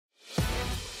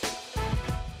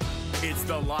It's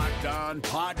the Locked On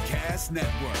Podcast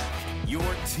Network, your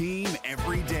team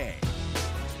every day.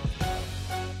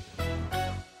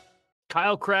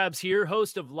 Kyle Krabs here,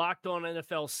 host of Locked On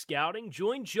NFL Scouting.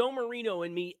 Join Joe Marino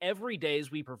and me every day as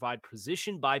we provide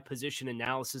position-by-position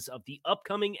analysis of the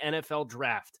upcoming NFL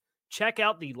Draft. Check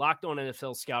out the Locked On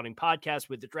NFL Scouting podcast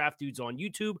with the Draft Dudes on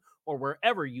YouTube or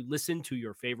wherever you listen to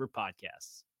your favorite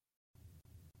podcasts.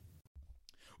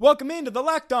 Welcome into the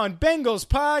Locked On Bengals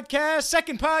podcast,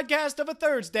 second podcast of a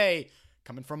Thursday.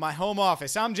 Coming from my home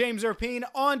office, I'm James Erpine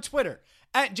on Twitter,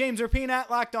 at James Erpine,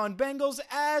 at Locked On Bengals.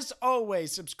 As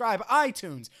always, subscribe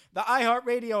iTunes, the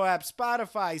iHeartRadio app,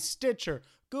 Spotify, Stitcher,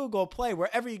 Google Play,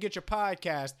 wherever you get your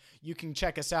podcast, you can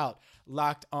check us out,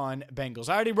 Locked On Bengals.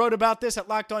 I already wrote about this at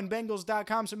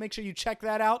LockedOnBengals.com, so make sure you check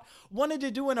that out. Wanted to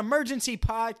do an emergency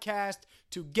podcast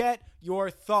to get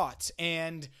your thoughts,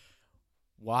 and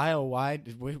why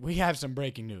we have some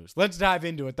breaking news. Let's dive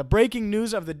into it. The breaking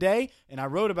news of the day, and I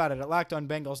wrote about it at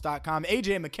LockedOnBengals.com,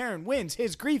 AJ McCarron wins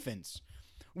his grievance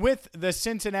with the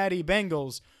Cincinnati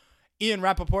Bengals. Ian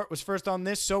Rappaport was first on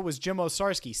this, so was Jim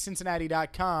Osarski,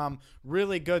 Cincinnati.com.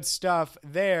 Really good stuff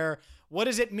there. What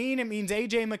does it mean? It means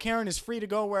AJ McCarron is free to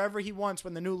go wherever he wants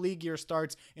when the new league year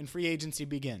starts and free agency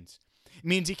begins. It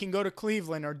means he can go to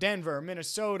Cleveland or Denver or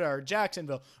Minnesota or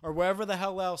Jacksonville or wherever the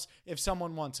hell else if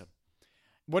someone wants him.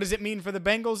 What does it mean for the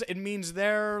Bengals? It means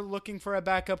they're looking for a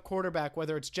backup quarterback,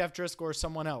 whether it's Jeff Driscoll or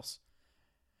someone else.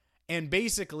 And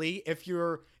basically, if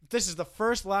this is the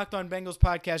first Locked On Bengals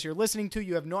podcast you're listening to,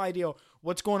 you have no idea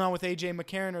what's going on with AJ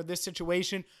McCarron or this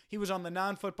situation. He was on the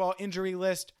non-football injury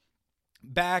list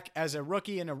back as a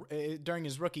rookie during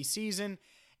his rookie season,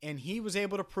 and he was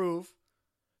able to prove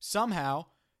somehow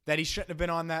that he shouldn't have been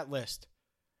on that list.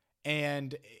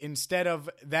 And instead of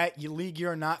that league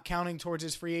year not counting towards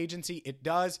his free agency, it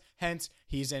does. Hence,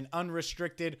 he's an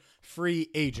unrestricted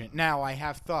free agent. Now, I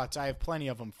have thoughts. I have plenty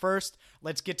of them. First,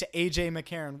 let's get to AJ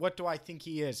McCarron. What do I think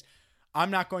he is?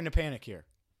 I'm not going to panic here.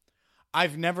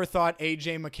 I've never thought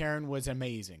AJ McCarron was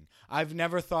amazing. I've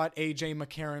never thought AJ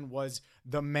McCarron was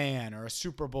the man or a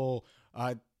Super Bowl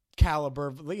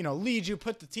caliber, lead you,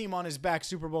 put the team on his back,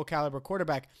 Super Bowl caliber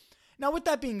quarterback. Now, with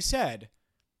that being said,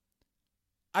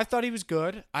 I thought he was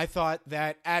good. I thought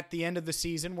that at the end of the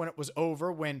season, when it was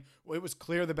over, when it was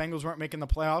clear the Bengals weren't making the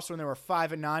playoffs, when they were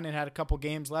 5-9 and had a couple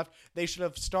games left, they should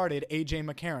have started A.J.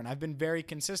 McCarron. I've been very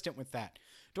consistent with that.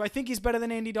 Do I think he's better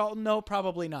than Andy Dalton? No,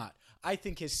 probably not. I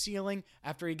think his ceiling,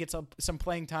 after he gets some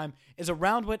playing time, is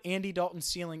around what Andy Dalton's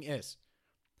ceiling is,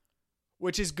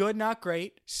 which is good, not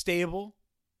great, stable,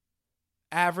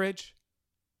 average,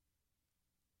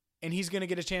 and he's going to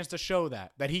get a chance to show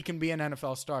that he can be an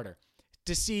NFL starter,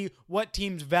 to see what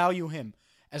teams value him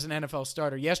as an NFL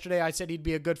starter. Yesterday, I said he'd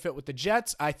be a good fit with the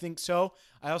Jets. I think so.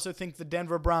 I also think the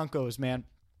Denver Broncos, man.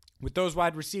 With those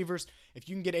wide receivers, if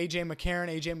you can get A.J.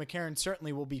 McCarron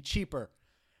certainly will be cheaper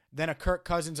than a Kirk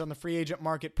Cousins on the free agent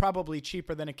market, probably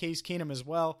cheaper than a Case Keenum as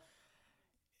well.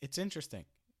 It's interesting.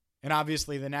 And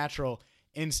obviously, the natural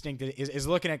instinct is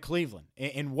looking at Cleveland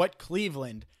and what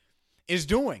Cleveland is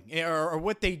doing, or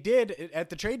what they did at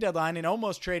the trade deadline and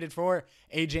almost traded for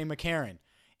A.J. McCarron.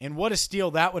 And what a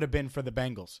steal that would have been for the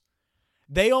Bengals.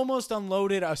 They almost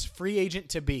unloaded a free agent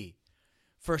to be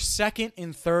for second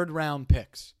and third round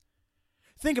picks.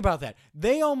 Think about that.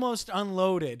 They almost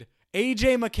unloaded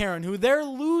A.J. McCarron, who they're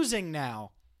losing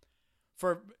now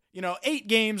for 8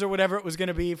 games or whatever it was going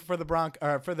to be for the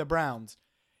Browns,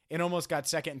 and almost got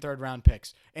second and third round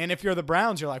picks. And if you're the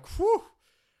Browns, you're like, whew,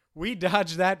 we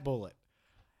dodged that bullet.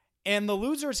 And the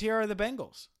losers here are the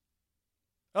Bengals.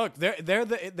 Look, they're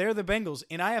the Bengals,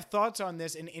 and I have thoughts on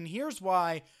this, and here's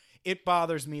why it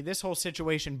bothers me. This whole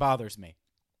situation bothers me.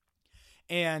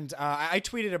 And I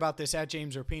tweeted about this at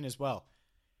James Erpine as well.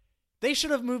 They should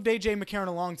have moved A.J. McCarron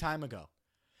a long time ago.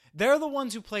 They're the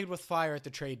ones who played with fire at the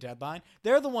trade deadline.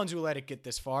 They're the ones who let it get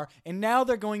this far, and now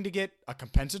they're going to get a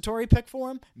compensatory pick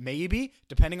for him, maybe,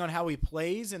 depending on how he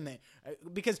plays.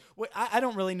 Because I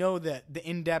don't really know the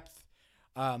in-depth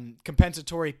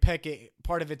compensatory pick.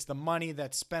 Part of it's the money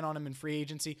that's spent on him in free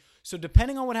agency. So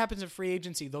depending on what happens in free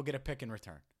agency, they'll get a pick in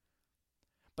return.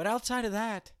 But outside of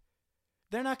that,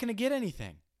 they're not going to get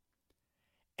anything.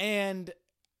 And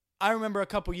I remember a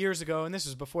couple years ago, and this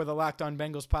was before the Locked On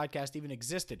Bengals podcast even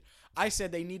existed, I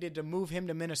said they needed to move him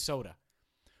to Minnesota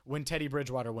when Teddy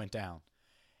Bridgewater went down.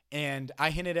 And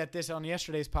I hinted at this on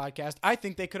yesterday's podcast. I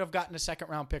think they could have gotten a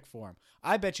second-round pick for him.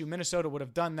 I bet you Minnesota would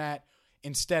have done that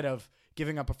instead of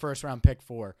giving up a first-round pick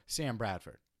for Sam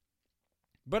Bradford.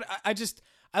 But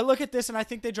I look at this and I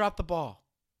think they dropped the ball.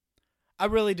 I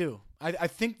really do. I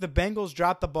think the Bengals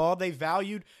dropped the ball. They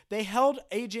held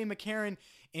A.J. McCarron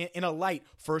in a light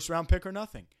first-round pick or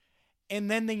nothing. And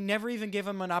then they never even give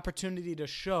him an opportunity to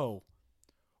show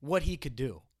what he could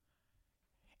do.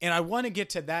 And I want to get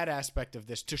to that aspect of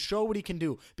this, to show what he can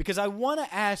do, because I want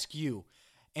to ask you,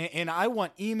 and I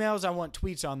want emails, I want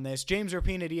tweets on this. James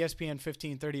Rapine at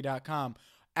ESPN1530.com,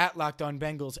 at Locked On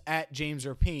Bengals, at James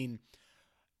Rapine.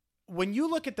 When you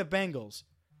look at the Bengals,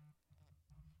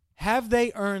 have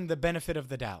they earned the benefit of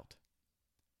the doubt?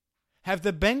 Have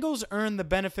the Bengals earned the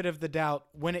benefit of the doubt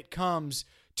when it comes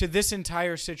to this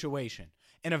entire situation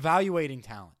and evaluating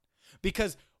talent?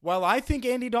 Because while I think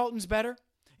Andy Dalton's better,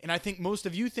 and I think most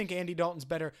of you think Andy Dalton's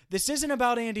better, this isn't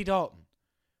about Andy Dalton.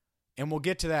 And we'll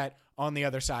get to that on the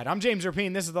other side. I'm James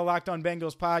Rapine. This is the Locked On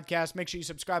Bengals podcast. Make sure you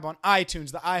subscribe on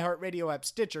iTunes, the iHeartRadio app,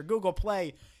 Stitcher, Google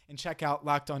Play, and check out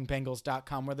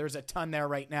LockedOnBengals.com, where there's a ton there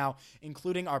right now,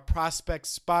 including our prospect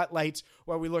spotlights,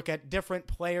 where we look at different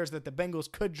players that the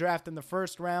Bengals could draft in the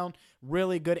first round.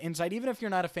 Really good insight. Even if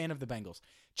you're not a fan of the Bengals,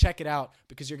 check it out,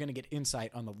 because you're going to get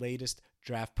insight on the latest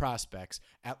draft prospects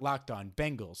at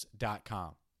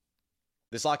LockedOnBengals.com.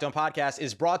 This Locked On podcast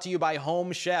is brought to you by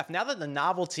Home Chef. Now that the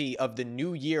novelty of the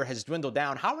new year has dwindled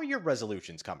down, how are your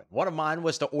resolutions coming? One of mine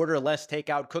was to order less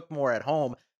takeout, cook more at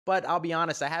home, but I'll be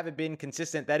honest, I haven't been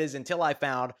consistent. That is until I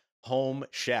found Home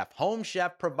Chef. Home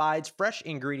Chef provides fresh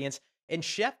ingredients and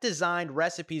chef-designed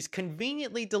recipes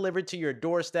conveniently delivered to your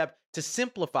doorstep to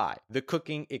simplify the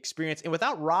cooking experience and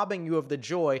without robbing you of the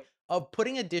joy of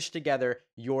putting a dish together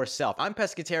yourself. I'm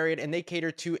pescatarian, and they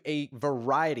cater to a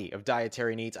variety of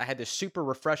dietary needs. I had this super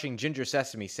refreshing ginger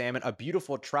sesame salmon, a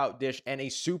beautiful trout dish, and a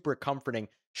super comforting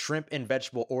shrimp and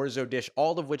vegetable orzo dish,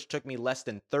 all of which took me less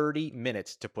than 30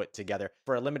 minutes to put together.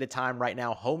 For a limited time right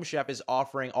now, Home Chef is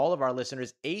offering all of our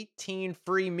listeners 18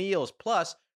 free meals,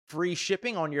 plus free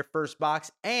shipping on your first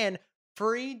box and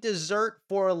free dessert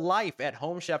for life at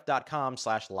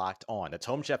homechef.com/lockedon. That's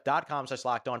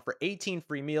homechef.com/lockedon for 18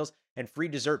 free meals and free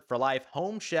dessert for life.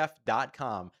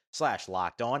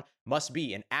 Homechef.com/lockedon. Must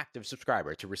be an active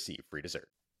subscriber to receive free dessert.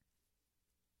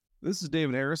 This is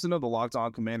David Harrison of the Locked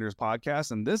On Commanders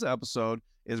podcast, and this episode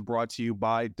is brought to you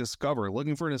by Discover.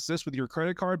 Looking for an assist with your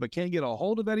credit card but can't get a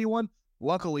hold of anyone?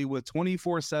 Luckily, with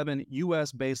 24/7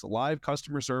 U.S.-based live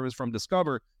customer service from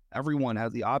Discover, everyone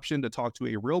has the option to talk to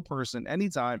a real person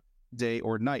anytime, day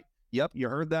or night. Yep, you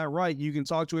heard that right. You can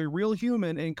talk to a real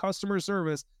human in customer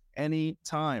service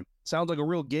anytime. Sounds like a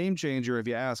real game changer if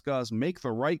you ask us. Make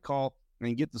the right call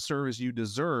and get the service you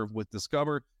deserve with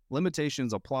Discover.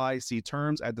 Limitations apply. See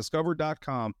terms at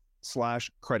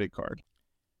discover.com/creditcard.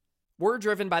 We're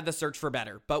driven by the search for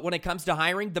better, but when it comes to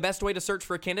hiring, the best way to search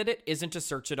for a candidate isn't to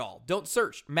search at all. Don't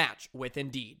search, match with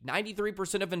Indeed.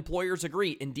 93% of employers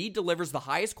agree Indeed delivers the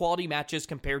highest quality matches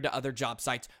compared to other job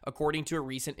sites, according to a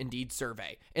recent Indeed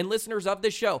survey. And listeners of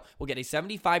this show will get a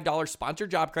 $75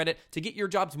 sponsored job credit to get your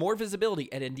jobs more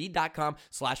visibility at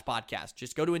Indeed.com/podcast.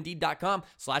 Just go to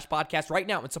Indeed.com/podcast right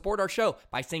now and support our show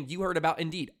by saying you heard about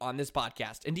Indeed on this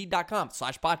podcast.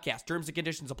 Indeed.com/podcast. Terms and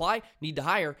conditions apply. Need to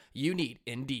hire? You need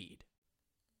Indeed.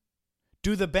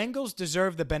 Do the Bengals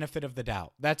deserve the benefit of the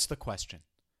doubt? That's the question.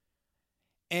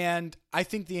 And I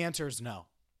think the answer is no.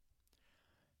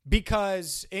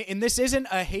 Because, and this isn't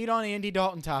a hate on Andy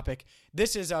Dalton topic,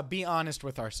 this is a be honest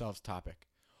with ourselves topic.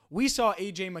 We saw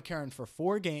A.J. McCarron for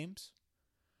 4 games,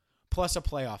 plus a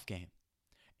playoff game,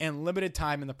 and limited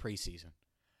time in the preseason.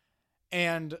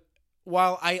 And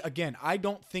while I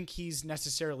don't think he's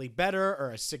necessarily better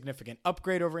or a significant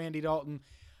upgrade over Andy Dalton,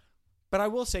 but I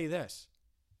will say this.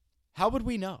 How would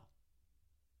we know?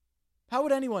 How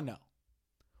would anyone know?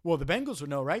 Well, the Bengals would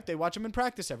know, right? They watch him in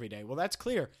practice every day. Well, that's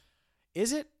clear.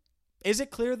 Is it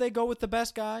clear they go with the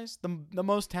best guys, the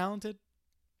most talented,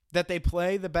 that they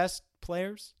play the best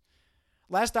players?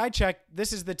 Last I checked,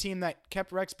 this is the team that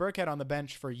kept Rex Burkhead on the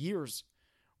bench for years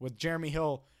with Jeremy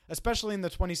Hill, especially in the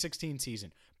 2016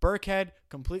 season. Burkhead,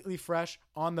 completely fresh,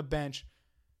 on the bench.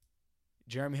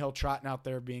 Jeremy Hill trotting out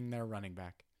there being their running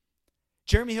back.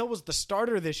 Jeremy Hill was the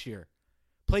starter this year.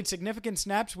 Played significant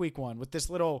snaps week 1 with this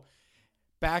little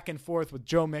back and forth with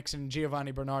Joe Mixon,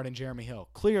 Giovanni Bernard, and Jeremy Hill.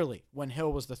 Clearly, when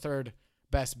Hill was the third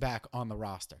best back on the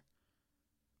roster.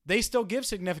 They still give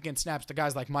significant snaps to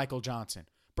guys like Michael Johnson,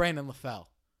 Brandon LaFell.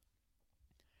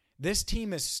 This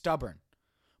team is stubborn.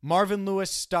 Marvin Lewis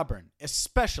stubborn,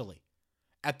 especially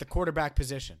at the quarterback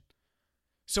position.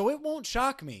 So it won't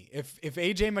shock me if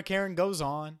A.J. McCarron goes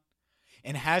on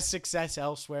and has success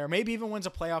elsewhere, maybe even wins a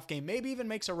playoff game, maybe even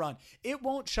makes a run. It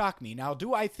won't shock me. Now,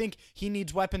 do I think he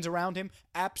needs weapons around him?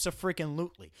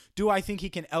 Abso-freaking-lutely. Do I think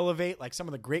he can elevate like some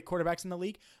of the great quarterbacks in the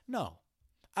league? No,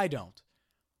 I don't.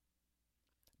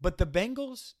 But the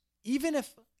Bengals, even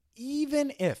if,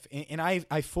 and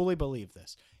I fully believe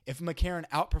this, if McCarron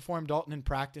outperformed Dalton in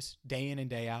practice day in and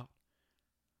day out,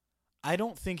 I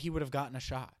don't think he would have gotten a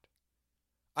shot.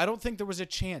 I don't think there was a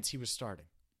chance he was starting.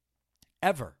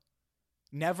 Ever.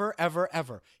 Never, ever,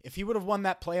 ever. If he would have won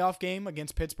that playoff game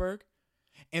against Pittsburgh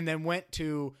and then went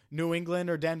to New England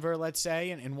or Denver, let's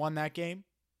say, and won that game,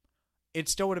 it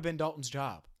still would have been Dalton's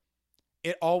job.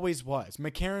 It always was.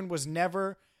 McCarron was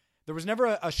never, there was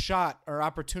never a shot or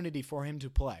opportunity for him to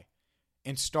play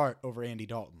and start over Andy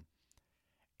Dalton.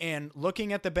 And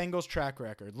looking at the Bengals track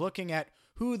record, looking at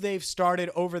who they've started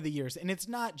over the years, and it's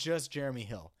not just Jeremy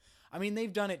Hill. I mean,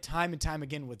 they've done it time and time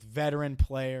again with veteran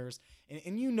players,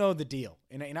 and you know the deal.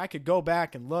 And I could go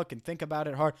back and look and think about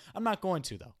it hard. I'm not going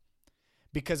to, though,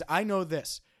 because I know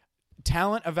this.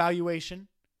 Talent evaluation,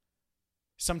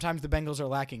 sometimes the Bengals are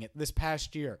lacking it. This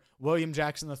past year, William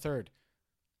Jackson III,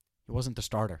 he wasn't the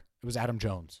starter. It was Adam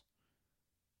Jones.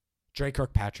 Dre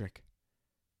Kirkpatrick.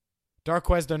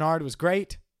 Darqueze Dennard was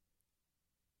great,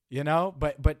 you know,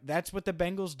 but that's what the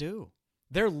Bengals do.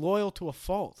 They're loyal to a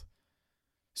fault.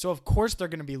 So, of course, they're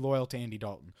going to be loyal to Andy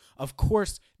Dalton. Of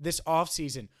course, this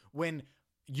offseason, when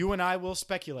you and I will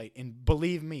speculate, and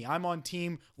believe me, I'm on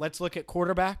team, let's look at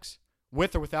quarterbacks,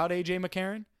 with or without A.J.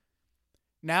 McCarron.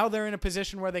 Now they're in a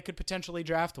position where they could potentially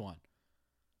draft one.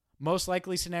 Most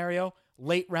likely scenario,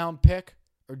 late round pick,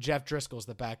 or Jeff Driscoll's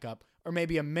the backup, or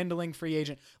maybe a middling free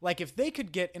agent. Like if they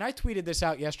could get, and I tweeted this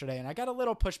out yesterday, and I got a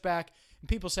little pushback, and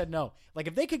people said no. Like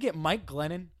if they could get Mike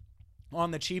Glennon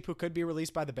on the cheap, who could be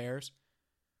released by the Bears.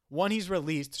 One, he's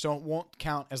released, so it won't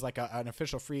count as like an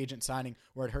official free agent signing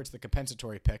where it hurts the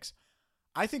compensatory picks.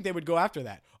 I think they would go after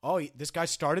that. Oh, this guy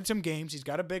started some games. He's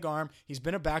got a big arm. He's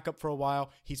been a backup for a while.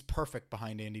 He's perfect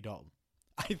behind Andy Dalton.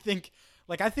 I think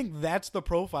that's the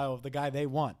profile of the guy they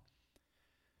want.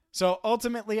 So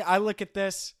ultimately, I look at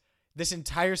this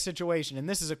entire situation, and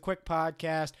this is a quick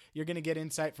podcast. You're going to get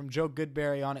insight from Joe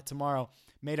Goodberry on it tomorrow.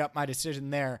 Made up my decision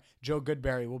there. Joe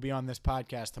Goodberry will be on this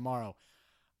podcast tomorrow.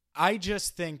 I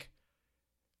just think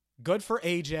good for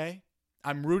AJ.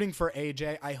 I'm rooting for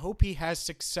AJ. I hope he has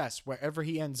success wherever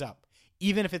he ends up,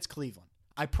 even if it's Cleveland.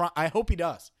 I hope he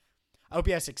does. I hope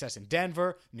he has success in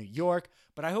Denver, New York,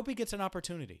 but I hope he gets an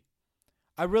opportunity.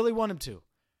 I really want him to.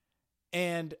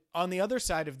 And on the other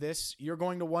side of this, you're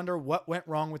going to wonder what went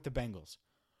wrong with the Bengals.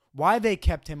 Why they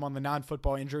kept him on the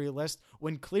non-football injury list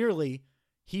when clearly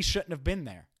he shouldn't have been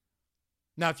there.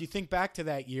 Now, if you think back to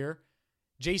that year,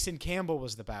 Jason Campbell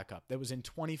was the backup. That was in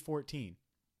 2014.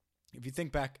 If you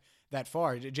think back that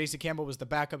far, Jason Campbell was the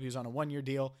backup. He was on a one-year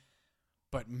deal.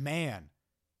 But man,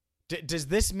 does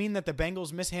this mean that the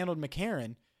Bengals mishandled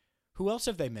McCarron? Who else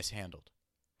have they mishandled?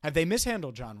 Have they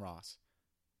mishandled John Ross?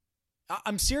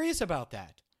 I'm serious about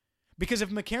that. Because if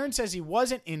McCarron says he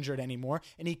wasn't injured anymore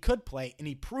and he could play and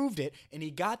he proved it and he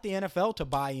got the NFL to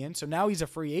buy in, so now he's a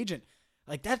free agent,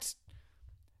 like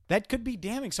that could be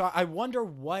damning. So I wonder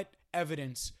what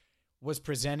evidence was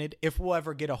presented, if we'll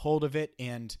ever get a hold of it.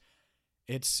 And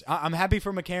I'm happy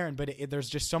for McCarron, but there's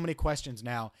just so many questions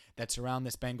now that surround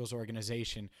this Bengals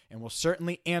organization, and we'll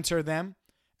certainly answer them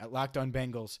at Locked On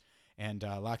Bengals and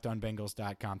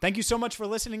LockedOnBengals.com. Thank you so much for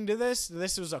listening to this.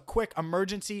 This was a quick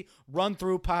emergency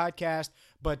run-through podcast,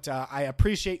 but I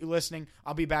appreciate you listening.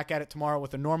 I'll be back at it tomorrow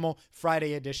with a normal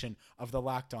Friday edition of the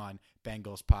Locked On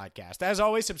Bengals podcast. As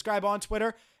always, subscribe on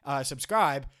Twitter.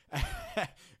 Subscribe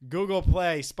Google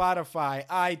Play, Spotify,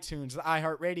 iTunes, the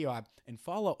iHeartRadio app, and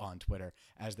follow on Twitter,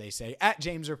 as they say, at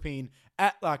James Rapien,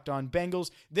 at Locked On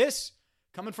Bengals. This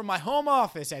coming from my home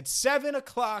office at 7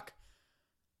 o'clock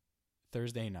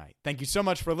Thursday night. Thank you so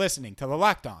much for listening to the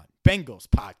Locked On Bengals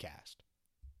podcast.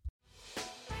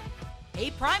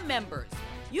 Hey, Prime members,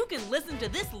 you can listen to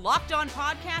this Locked On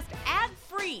podcast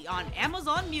ad-free on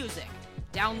Amazon Music.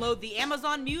 Download the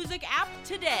Amazon Music app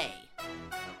today.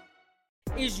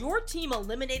 Is your team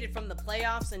eliminated from the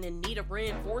playoffs and in need of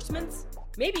reinforcements?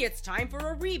 Maybe it's time for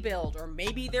a rebuild, or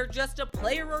maybe they're just a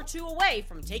player or two away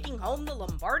from taking home the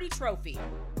Lombardi Trophy.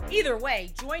 Either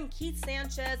way, join Keith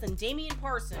Sanchez and Damian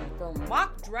Parson for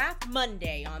Mock Draft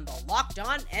Monday on the Locked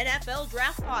On NFL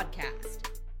Draft Podcast.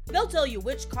 They'll tell you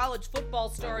which college football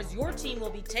stars your team will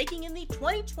be taking in the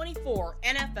 2024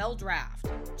 NFL Draft.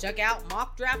 Check out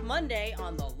Mock Draft Monday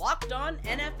on the Locked On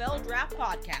NFL Draft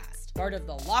Podcast, part of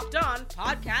the Locked On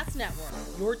Podcast Network.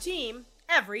 Your team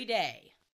every day.